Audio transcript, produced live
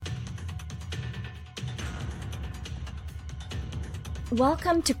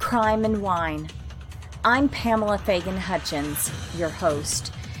Welcome to Crime and Wine. I'm Pamela Fagan Hutchins, your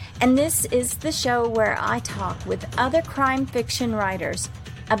host, and this is the show where I talk with other crime fiction writers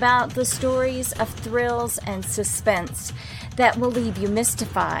about the stories of thrills and suspense that will leave you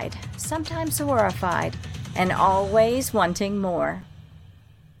mystified, sometimes horrified, and always wanting more.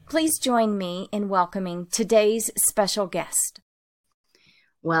 Please join me in welcoming today's special guest.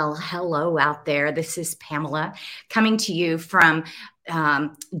 Well, hello out there. This is Pamela coming to you from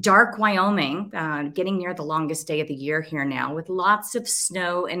dark Wyoming, getting near the longest day of the year here now with lots of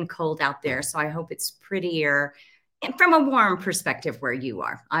snow and cold out there. So I hope it's prettier and from a warm perspective where you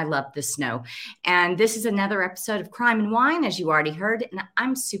are. I love the snow. And this is another episode of Crime and Wine, as you already heard. And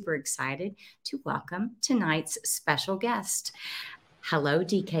I'm super excited to welcome tonight's special guest. Hello,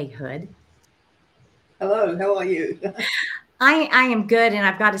 DK Hood. Hello, how are you? I am good, and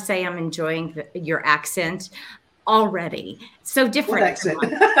I've got to say I'm enjoying your accent already. So different. What accent?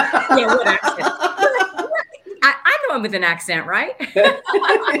 Yeah, what accent? I know I'm with an accent, right?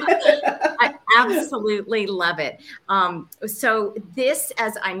 I absolutely love it. So this,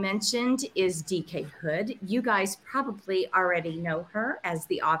 as I mentioned, is DK Hood. You guys probably already know her as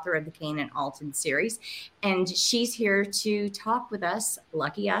the author of the Kane and Alton series, and she's here to talk with us,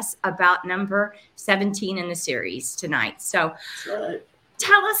 lucky us, about number 17 in the series tonight. So That's right.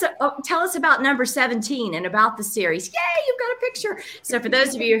 Tell us about number 17 and about the series. Yay, you've got a picture. So for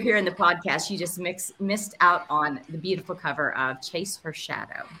those of you here in the podcast, you just missed out on the beautiful cover of Chase Her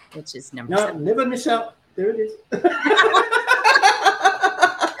Shadow, which is number 17. Never miss out. There it is.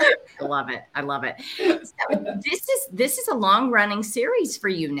 I love it. I love it. So this is a long-running series for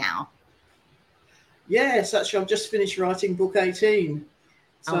you now. Yes, actually, I've just finished writing book 18.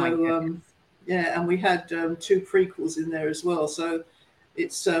 So, oh my goodness. Yeah, and we had 2 prequels in there as well. So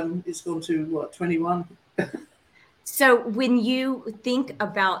it's gone to what, 21. So when you think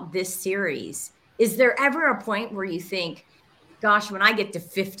about this series, is there ever a point where you think, gosh, when I get to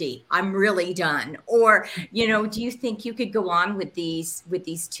 50, I'm really done? Or, do you think you could go on with these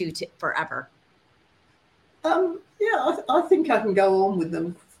 2 forever? Yeah, I think I can go on with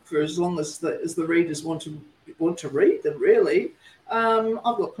them for as long as the readers want to read them, really. I've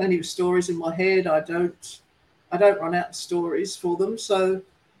got plenty of stories in my head. I don't run out of stories for them. So,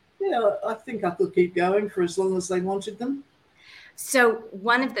 yeah, I think I could keep going for as long as they wanted them. So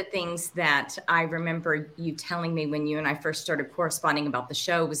one of the things that I remember you telling me when you and I first started corresponding about the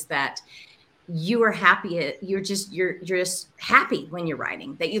show was that you were happy. You're just happy when you're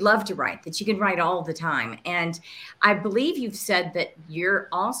writing, that you love to write, that you can write all the time. And I believe you've said that you're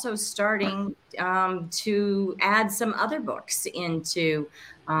also starting to add some other books into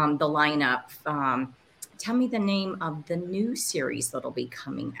the lineup. Tell me the name of the new series that'll be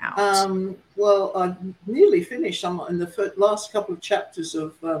coming out. Well, I nearly finished. I'm in the last couple of chapters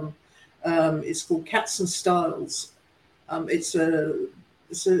of. It's called Cats and Styles. It's a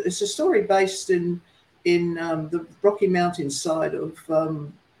story based in the Rocky Mountains side of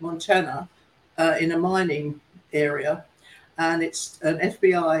Montana, in a mining area, and it's an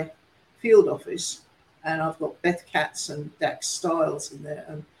FBI field office. And I've got Beth Katz and Dax Styles in there,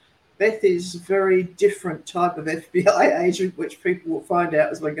 and Beth is a very different type of FBI agent, which people will find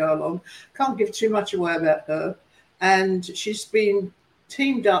out as we go along. Can't give too much away about her. And she's been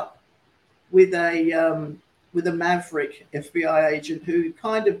teamed up with a maverick FBI agent who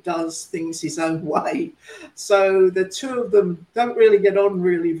kind of does things his own way. So the 2 of them don't really get on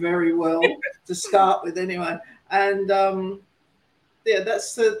really very well to start with anyway. And yeah,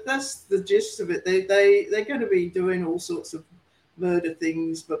 that's the gist of it. They're going to be doing all sorts of murder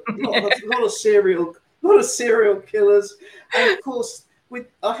things, but a lot of serial killers. And of course,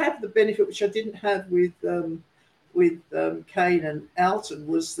 I have the benefit, which I didn't have with Kane and Alton,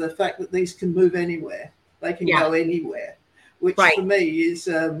 was the fact that these can move anywhere. They can go anywhere, which for me is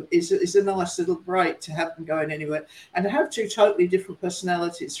a nice little break to have them going anywhere. And to have 2 totally different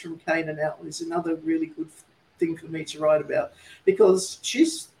personalities from Kane and Alton is another really good thing for me to write about, because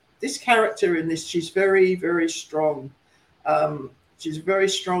this character in this, she's very, very strong. She's a very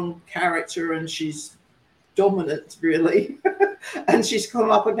strong character, and she's dominant, really. And she's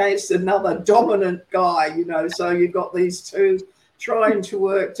come up against another dominant guy, so you've got these 2 trying to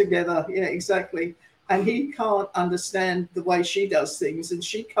work together. Yeah, exactly. And he can't understand the way she does things, and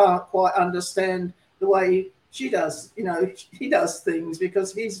she can't quite understand the way she does, he does things,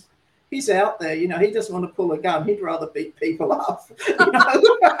 because he's out there, he doesn't want to pull a gun. He'd rather beat people up.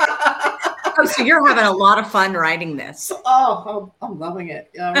 Oh, so you're having a lot of fun writing this. Oh, I'm loving it.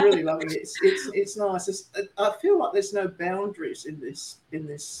 Yeah, I'm really loving it. It's nice. I feel like there's no boundaries in this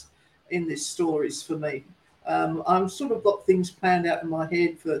stories for me. I'm sort of got things planned out in my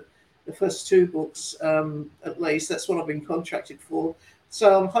head for the first two books, at least. That's what I've been contracted for.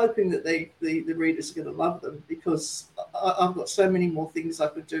 So I'm hoping that the readers are going to love them, because I've got so many more things I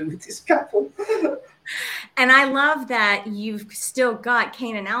could do with this couple. And I love that you've still got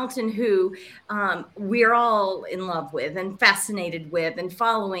Kane and Alton, who we're all in love with and fascinated with and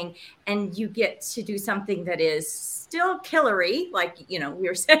following. And you get to do something that is still killery, like, we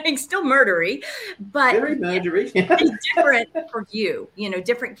were saying, still murdery, but very murdery. different for you,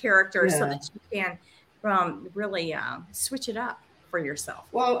 different characters, so that you can really switch it up for yourself.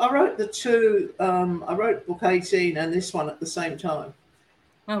 Well, I wrote the two. I wrote book 18 and this one at the same time.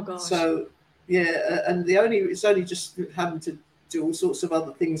 Oh gosh. So yeah, and it's only just having to do all sorts of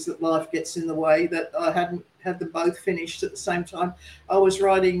other things that life gets in the way, that I hadn't had them both finished at the same time. I was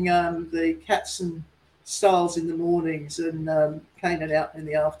writing the Cats and Styles in the mornings and Kane and Out in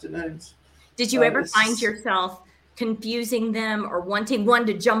the afternoons. Did you ever find yourself confusing them or wanting one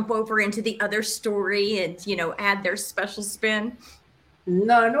to jump over into the other story and, add their special spin?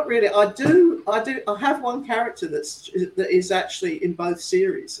 No, not really. I do. I have one character that is actually in both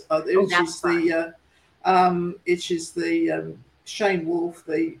series. It is the Shane Wolf,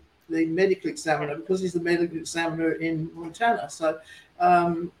 the medical examiner, because he's the medical examiner in Montana. So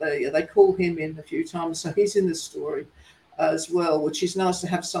they call him in a few times. So he's in the story as well, which is nice to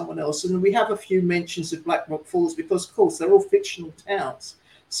have someone else. And we have a few mentions of Black Rock Falls because, of course, they're all fictional towns.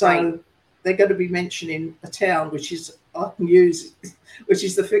 So they're going to be mentioning a town which is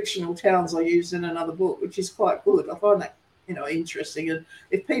the fictional towns I use in another book, which is quite good. I find that interesting. And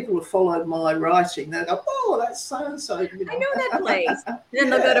if people have followed my writing, they'll go, "Oh, that's so and so." I know that place. Then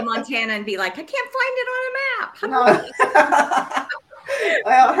they'll go to Montana and be like, "I can't find it on a map."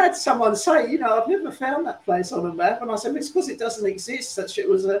 I had someone say, "I've never found that place on a map," and I said, "It's because it doesn't exist." That it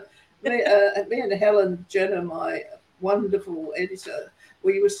was me and Helen Jenner, my wonderful editor.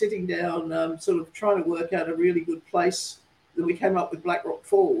 We were sitting down, sort of trying to work out a really good place. That we came up with Black Rock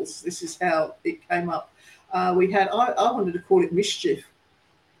Falls. This is how it came up. I wanted to call it Mischief.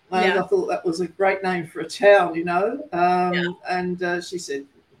 And I thought that was a great name for a town, And she said,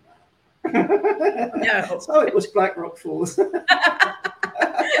 no. So it was Black Rock Falls.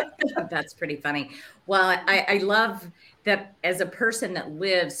 That's pretty funny. Well, I love that as a person that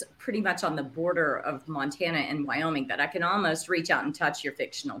lives pretty much on the border of Montana and Wyoming, that I can almost reach out and touch your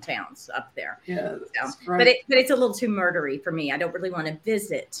fictional towns up there. Yeah, that's but it's a little too murdery for me. I don't really want to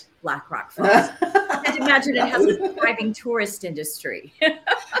visit Black Rock Falls. I can imagine it has a thriving tourist industry.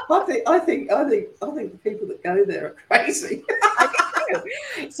 I think the people that go there are crazy.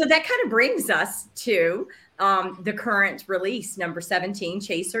 So that kind of brings us to the current release, number 17,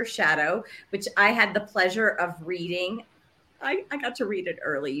 Chaser Shadow, which I had the pleasure of reading. I got to read it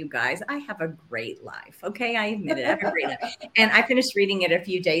early, you guys. I have a great life. Okay, I admit it. I have a great life. And I finished reading it a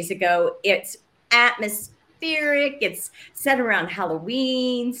few days ago. It's atmospheric. It's set around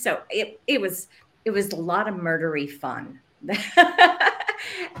Halloween. So it was a lot of murdery fun.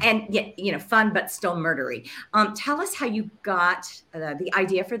 And fun, but still murdery. Tell us how you got the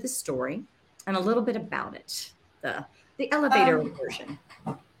idea for the story and a little bit about it, the elevator version.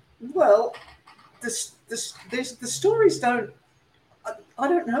 Well, the stories don't. I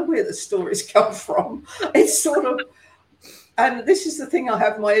don't know where the stories come from. It's sort of, and this is the thing I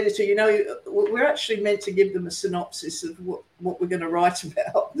have my editor. We're actually meant to give them a synopsis of what we're going to write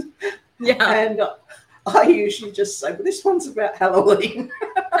about. Yeah, and I usually just say, "Well, this one's about Halloween,"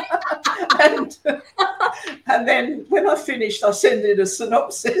 and then when I finished, I send in a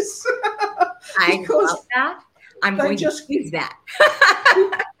synopsis. I love that. I'm going to use that.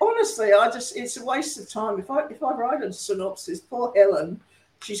 Honestly, it's a waste of time. If I write a synopsis, poor Helen,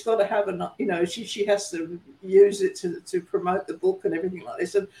 she's got to have she has to use it to promote the book and everything like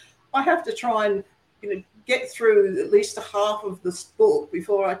this. And I have to try and get through at least a half of this book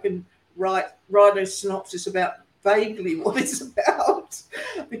before I can write a synopsis about vaguely what it's about,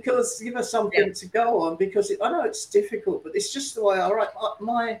 because something to go on. Because I know it's difficult, but it's just the way I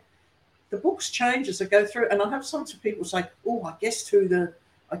write. The books change as I go through, and I have some people say, "Oh, I guessed who the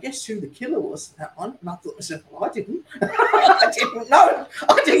killer was in that one," and I thought to myself, "Well, I didn't. I didn't know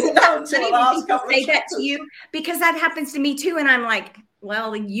until the last couple of chapters." Say that to you, because that happens to me too, and I'm like,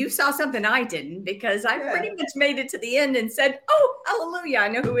 "Well, you saw something I didn't, because I pretty much made it to the end and said, oh, hallelujah, I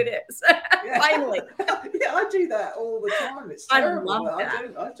know who it is." Finally. Yeah, I do that all the time. It's terrible. I love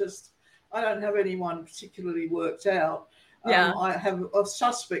that. I don't have anyone particularly worked out. Yeah. I have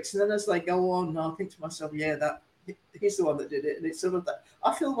suspects, and then as they go on, I think to myself, he's the one that did it. And it's sort of that.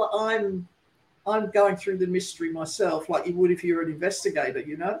 I feel like I'm going through the mystery myself, like you would if you're an investigator,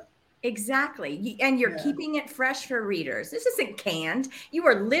 Exactly. And you're keeping it fresh for readers. This isn't canned. You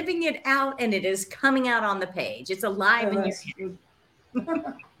are living it out and it is coming out on the page. It's alive in your head.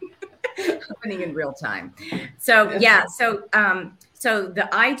 Happening in real time. So so the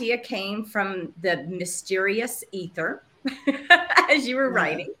idea came from the mysterious ether as you were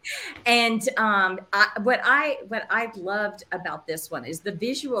writing. And what I loved about this one is the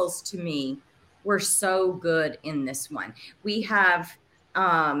visuals to me were so good in this one. We have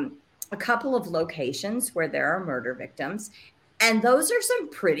a couple of locations where there are murder victims, and those are some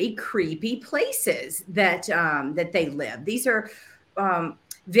pretty creepy places that that they live. These are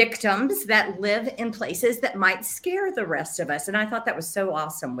victims that live in places that might scare the rest of us. And I thought that was so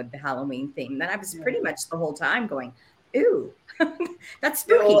awesome with the Halloween theme that I was pretty much the whole time going, ooh, that's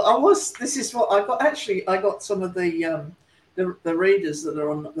spooky. Yeah, well, this is what I got. Actually, I got some of the readers that are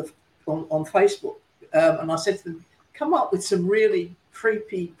on Facebook, and I said to them, come up with some really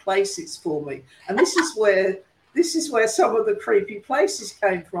creepy places for me. And this is where some of the creepy places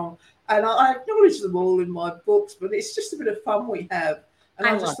came from. And I acknowledge them all in my books, but it's just a bit of fun we have. And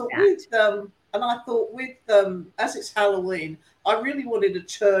I just thought with as it's Halloween, I really wanted to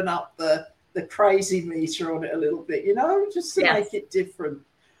turn up the crazy meter on it a little bit, just to make it different.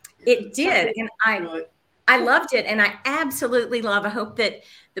 It did. And I loved it. And I absolutely love, I hope that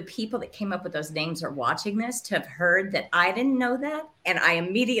the people that came up with those names are watching this to have heard that I didn't know that. And I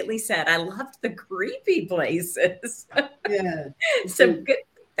immediately said, I loved the creepy places. Yeah. So good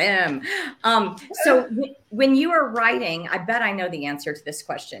for them. So when you are writing, I bet I know the answer to this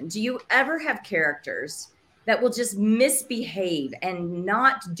question. Do you ever have characters that will just misbehave and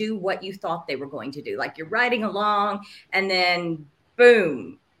not do what you thought they were going to do? Like you're riding along and then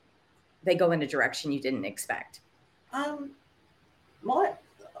boom, they go in a direction you didn't expect.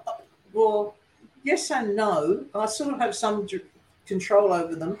 Well, yes and no. I sort of have some control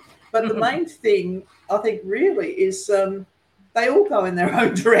over them, but the main thing I think really is they all go in their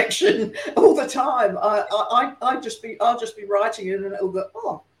own direction all the time. I'll just be writing it and it'll go,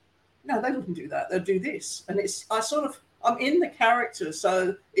 oh no, they wouldn't do that. They'll do this, and I'm in the character,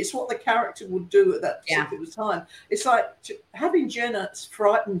 so it's what the character would do at that particular time. It's like having Jenna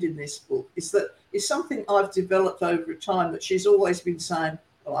frightened in this book is something I've developed over time, that she's always been saying,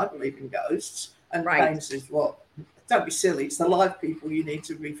 well, I believe in ghosts. And Kane says, well, don't be silly. It's the live people you need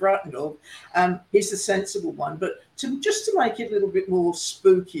to be frightened of. He's the sensible one. But just to make it a little bit more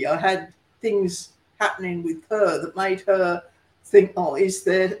spooky, I had things happening with her that made her think, oh, is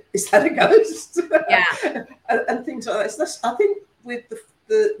that a ghost? Yeah. and things like that. I think with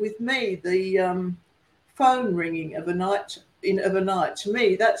the phone ringing of a night to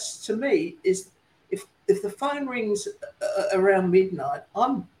me is if the phone rings around midnight,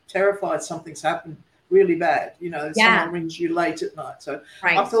 I'm terrified something's happened really bad. Someone rings you late at night. So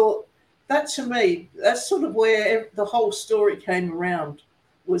I thought that, to me, that's sort of where the whole story came around,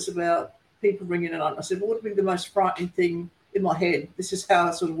 was about people ringing at night. I said, what would be the most frightening thing in my head? This is how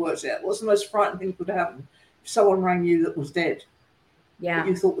it sort of works out. What's the most frightening thing that could happen if someone rang you that was dead? That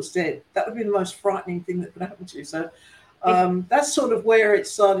you thought was dead. That would be the most frightening thing that could happen to you. So that's sort of where it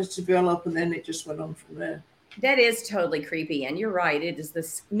started to develop, and then it just went on from there. That is totally creepy. And you're right. It is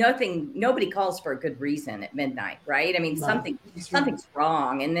this nobody calls for a good reason at midnight, right? I mean, something's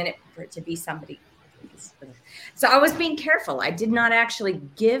wrong. And then for it to be somebody. So I was being careful. I did not actually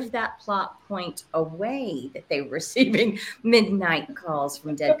give that plot point away that they were receiving midnight calls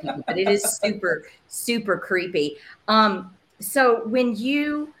from dead people, but it is super, super creepy. So when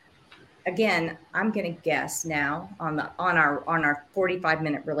you, again, I'm going to guess now on our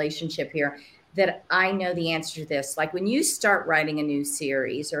 45-minute relationship here that I know the answer to this. Like when you start writing a new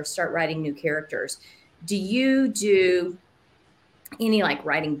series or start writing new characters, do you do any like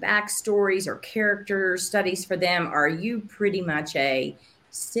writing backstories or character studies for them? Or are you pretty much a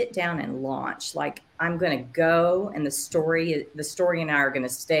sit down and launch? Like I'm going to go and the story and I are going to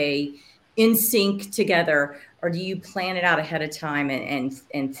stay in sync together. Or do you plan it out ahead of time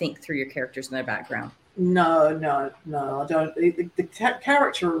and think through your characters and their background? No, I don't. The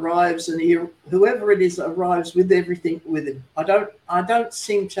character arrives, and whoever it is arrives with everything with him. I don't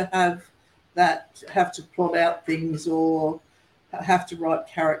seem to have to plot out things or have to write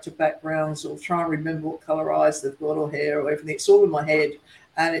character backgrounds or try and remember what color eyes they've got or hair or everything. It's all in my head,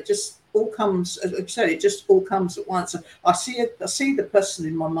 and it just all comes. As I said, it just all comes at once. I see the person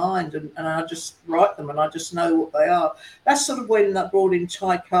in my mind, and I just write them, and I just know what they are. That's sort of when I brought in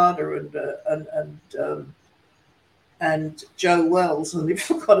Ty Carter and Joe Wells, and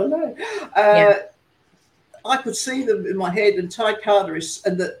if I don't know, I could see them in my head. And Ty Carter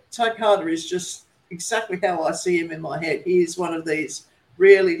is just exactly how I see him in my head. He is one of these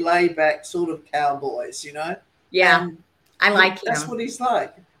really laid back sort of cowboys, you know. Yeah, And I like him. that's what he's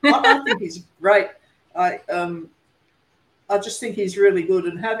like. I think he's great. I just think he's really good,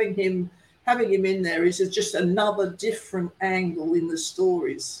 and having him in there is just another different angle in the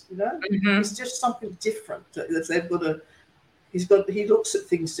stories. You know, it's just something different that they've got to. He looks at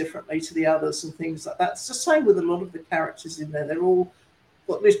things differently to the others and things like that. It's the same with a lot of the characters in there. They're all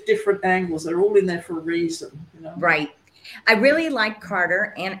got these different angles. They're all in there for a reason, you know. Right. I really like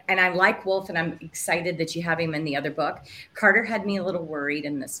Carter, and I like Wolf, and I'm excited that you have him in the other book. Carter had me a little worried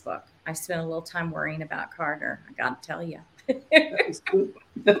in this book. I spent a little time worrying about Carter, I got to tell you. That was good.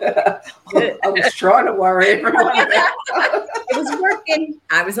 I was trying to worry everyone about it was working.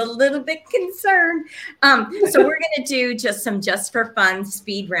 I was a little bit concerned. So we're going to do just for fun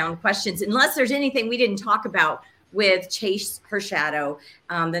speed round questions, unless there's anything we didn't talk about with Chase Her Shadow,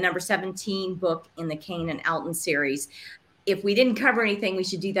 the number 17 book in the Kane and Alton series. If we didn't cover anything, we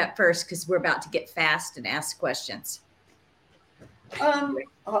should do that first, because we're about to get fast and ask questions.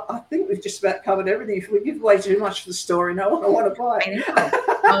 I think we've just about covered everything. If we give away too much for the story, no one will want to buy it. I know.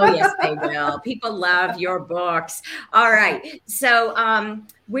 Oh, yes, they will. People love your books. All right. So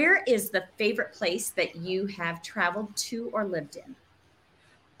where is the favorite place that you have traveled to or lived in?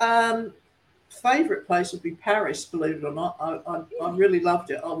 Favorite place would be Paris, believe it or not. I really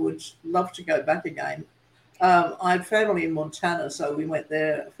loved it. I would love to go back again. I had family in Montana, so we went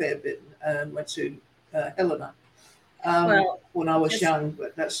there a fair bit and went to Helena when I was young,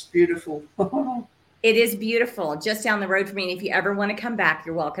 but that's beautiful. It is beautiful, just down the road from me. And if you ever want to come back,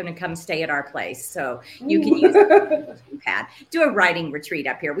 you're welcome to come stay at our place. So you can use pad. Do a writing retreat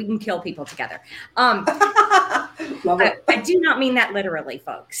up here. We can kill people together. Love it. I do not mean that literally,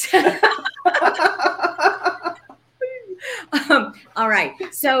 folks. All right.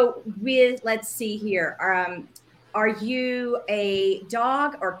 So let's see here. Are you a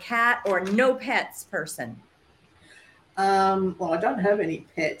dog or cat or no pets person? Well, I don't have any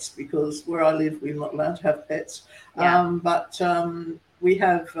pets because where I live, we're not allowed to have pets. Yeah. But we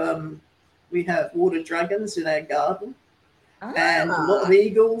have water dragons in our garden, and a lot of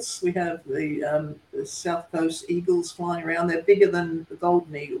eagles. We have the South Coast eagles flying around. They're bigger than the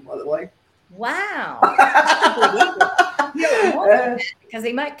golden eagle, by the way. Wow. Because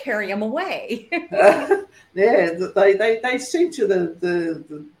they might carry them away. Yeah, they seem to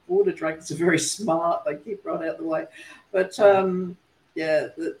the water dragons are very smart. They keep right out the way. But yeah,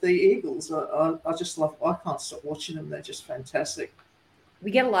 the eagles, I just love. I can't stop watching them. They're just fantastic.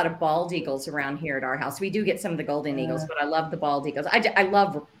 We get a lot of bald eagles around here at our house. We do get some of the golden eagles, but I love the bald eagles. I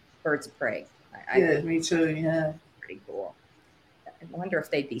love birds of prey. Yeah, me too. Yeah, pretty cool. I wonder if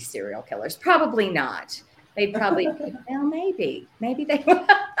they'd be serial killers. Probably not. They'd probably, well, maybe they were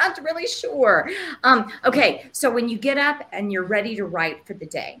not really sure. Okay, so when you get up and you're ready to write for the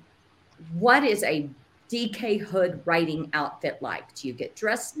day, what is a DK Hood writing outfit like? Do you get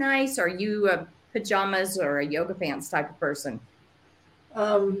dressed nice? Are you a pajamas or a yoga pants type of person?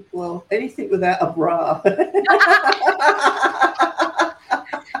 Well, anything without a bra.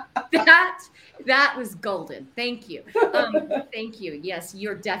 That was golden. Thank you. Thank you. Yes,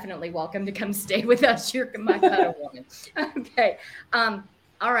 you're definitely welcome to come stay with us. You're my cuddle woman. Okay.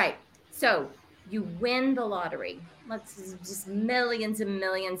 All right. So you win the lottery. Let's just millions and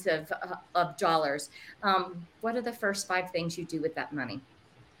millions of dollars. What are the first 5 things you do with that money?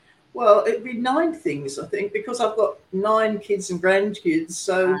 Well, it'd be 9 things, I think, because I've got 9 kids and grandkids.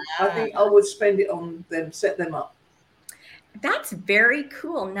 So I think I would spend it on them, set them up. That's very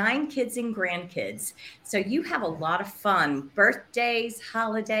cool. 9 kids and grandkids. So you have a lot of fun. Birthdays,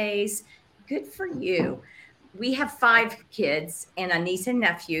 holidays. Good for you. We have 5 kids and a niece and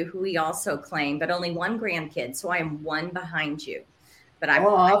nephew who we also claim, but only 1 grandkid. So I am 1 behind you. But I've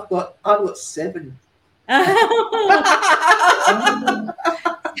got 7.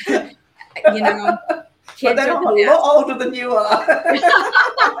 You know, kids are a lot older than you are.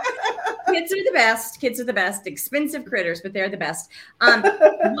 Kids are the best. Kids are the best. Expensive critters, but they're the best.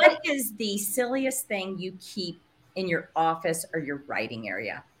 What is the silliest thing you keep in your office or your writing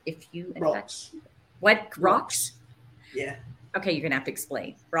area? If you rocks. What rocks? Yeah. Okay, you're gonna have to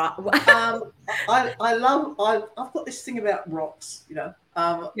explain. I've got this thing about rocks. You know,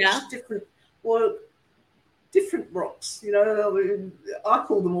 different rocks. You know, I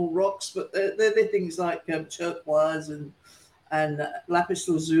call them all rocks, but they're things like turquoise and lapis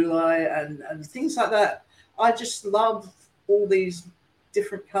lazuli and things like that. I just love all these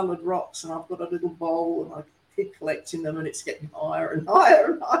different coloured rocks, and I've got a little bowl, and I keep collecting them, and it's getting higher and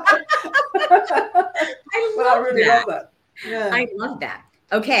higher and higher. I really love that. Yeah. I love that.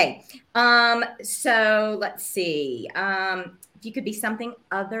 Okay, so let's see. if you could be something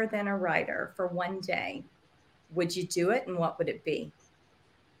other than a writer for one day, would you do it? And what would it be?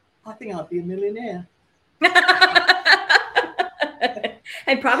 I think I'd be a millionaire.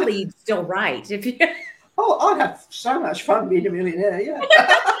 And probably you'd still write if you. Oh, I'd have so much fun being a millionaire. Yeah,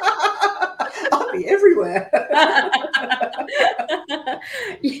 I'd be everywhere.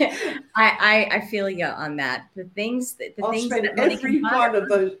 Yeah, I feel you on that. The things that I'll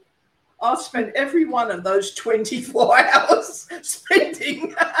spend every one of those 24 hours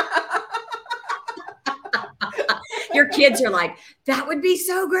spending. Your kids are like, that would be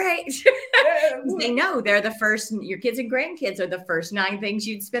so great. They know they're the first, your kids and grandkids are the first 9 things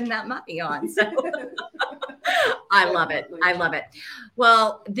you'd spend that money on. So I love it. I love it.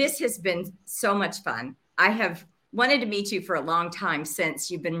 Well, this has been so much fun. I have wanted to meet you for a long time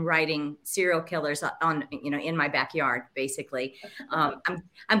since you've been writing serial killers on, in my backyard, basically.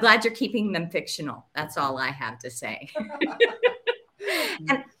 I'm glad you're keeping them fictional. That's all I have to say.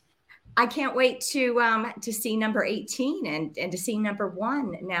 And I can't wait to see number 18 and to see number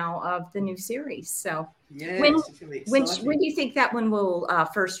 1 now of the new series. So yes, when do you think that one will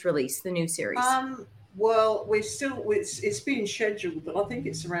first release, the new series? Well, it's being scheduled, but I think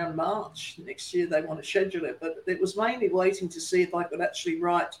it's around March next year they want to schedule it. But it was mainly waiting to see if I could actually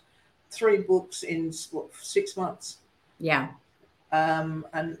write 3 books in 6 months. Yeah. And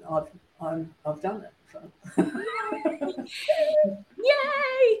I've done it. So.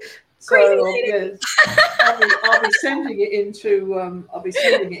 Yay! So yes, I'll be sending it into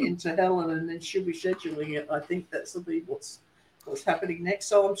Helen, and then she'll be scheduling it. I think that'll be what's happening next.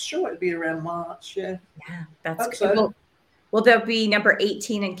 So I'm sure it'll be around March. Yeah. Yeah, that's good. So. Will there be number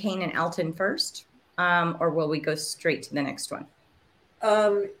 18 and Kane and Elton first, or will we go straight to the next one?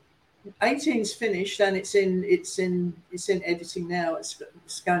 18's finished and it's in editing now. It's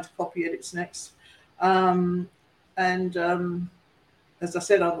going to copy edits next. As I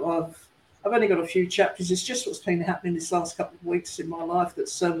said, I've only got a few chapters. It's just what's been happening this last couple of weeks in my life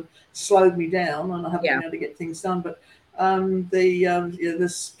that's slowed me down, and I haven't been able to get things done. But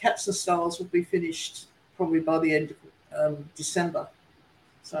this Cats and Styles will be finished probably by the end of December.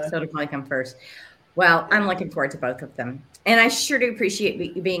 So it'll probably come first. Well, I'm looking forward to both of them, and I sure do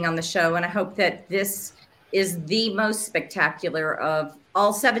appreciate you being on the show. And I hope that this is the most spectacular of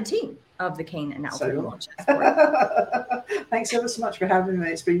all 17. Of the Kane and Elton launches. Thanks ever so much for having me.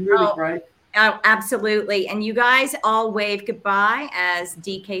 It's been really great. Oh, absolutely. And you guys all wave goodbye as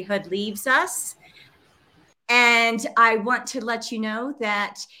DK Hood leaves us. And I want to let you know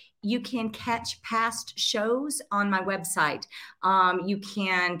that you can catch past shows on my website. You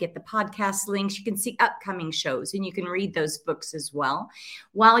can get the podcast links. You can see upcoming shows, and you can read those books as well.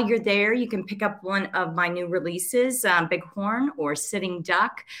 While you're there, you can pick up one of my new releases, Bighorn or Sitting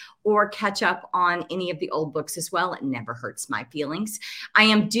Duck, or catch up on any of the old books as well. It never hurts my feelings. I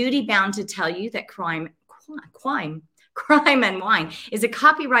am duty bound to tell you that Crime and Wine is a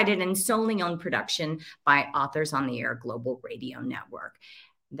copyrighted and solely owned production by Authors on the Air Global Radio Network.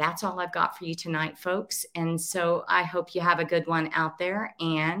 That's all I've got for you tonight, folks. And so I hope you have a good one out there,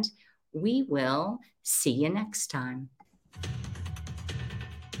 and we will see you next time.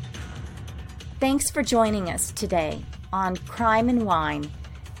 Thanks for joining us today on Crime and Wine,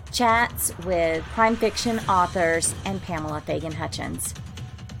 chats with crime fiction authors and Pamela Fagan Hutchins.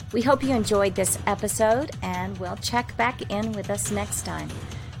 We hope you enjoyed this episode, and we'll check back in with us next time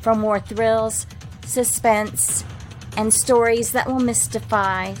for more thrills, suspense, and stories that will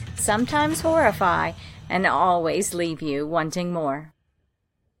mystify, sometimes horrify, and always leave you wanting more.